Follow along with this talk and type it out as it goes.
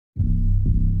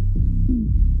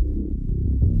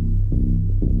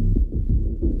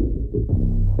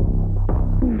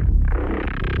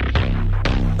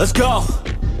Let's go.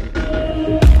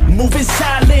 Moving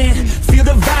silent, feel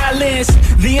the violence,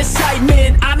 the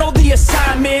excitement, I know the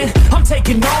assignment. I'm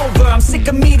taking over, I'm sick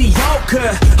of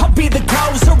mediocre. I'll be the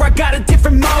closer, I got a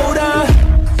different motor.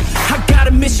 I got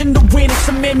a mission to win it,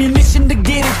 some ammunition to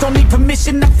get it. Don't need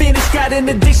permission, I finish. Got an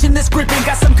addiction that's gripping,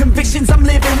 got some convictions I'm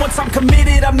living. Once I'm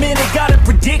committed, I'm in it. Got a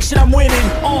prediction, I'm winning.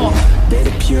 They're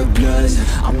the pure bloods,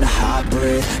 I'm the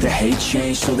hybrid. The hate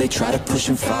change, so they try to push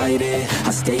and fight it.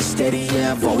 I stay steady,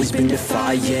 yeah, I've always been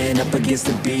defiant. Up against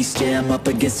the beast, yeah, I'm up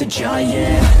against a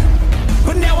giant.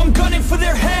 But now I'm gunning for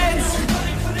their heads,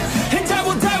 and I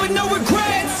will die with no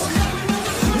regrets.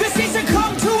 This season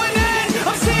come to an end,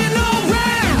 I'm seeing all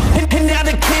red. And now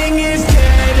the king is dead.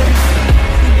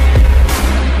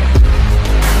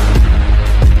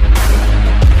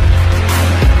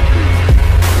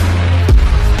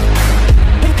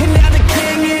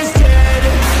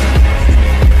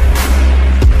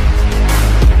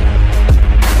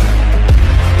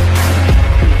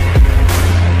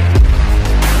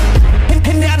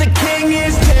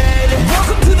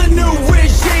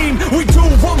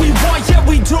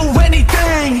 Do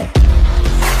anything.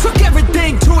 Took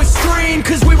everything to extreme,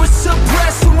 cause we were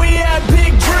suppressed when we had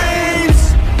big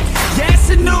dreams. Yeah, it's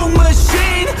a new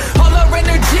machine, all our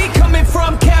energy coming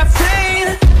from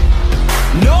caffeine.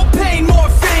 No pain,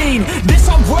 morphine, this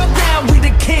our world now, we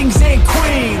the kings and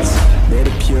queens. They're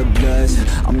the pure bloods,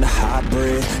 I'm the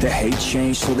hybrid. The hate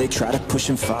change, so they try to push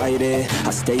and fight it.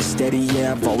 I stay steady,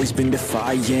 yeah, I've always been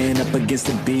defiant. Up against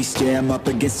the beast, yeah, I'm up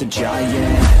against a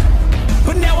giant.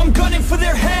 But now I'm gunning for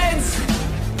their heads,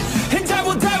 and I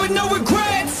will die with no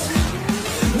regrets.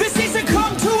 This season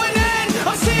come to an end,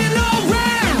 I'm seeing all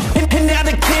red. And now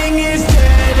the king is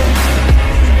dead.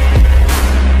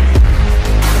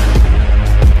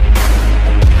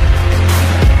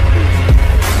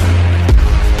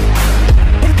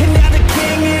 And now the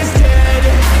king is dead.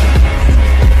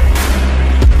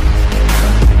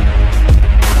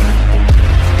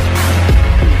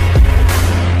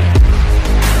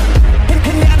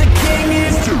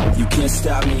 You can't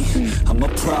stop me, I'm a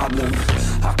problem.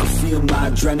 I can feel my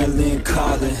adrenaline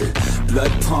calling.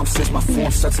 Blood pumps as my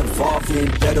form starts evolving.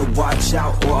 Better watch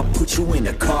out or I'll put you in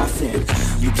a coffin.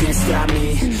 You can't stop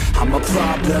me, I'm a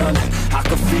problem. I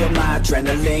can feel my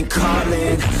adrenaline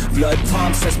calling. Blood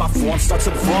pumps as my form starts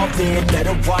evolving.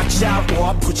 Better watch out or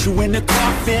I'll put you in a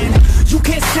coffin. You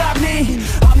can't stop me,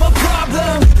 I'm a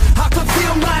problem. I can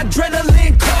feel my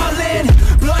adrenaline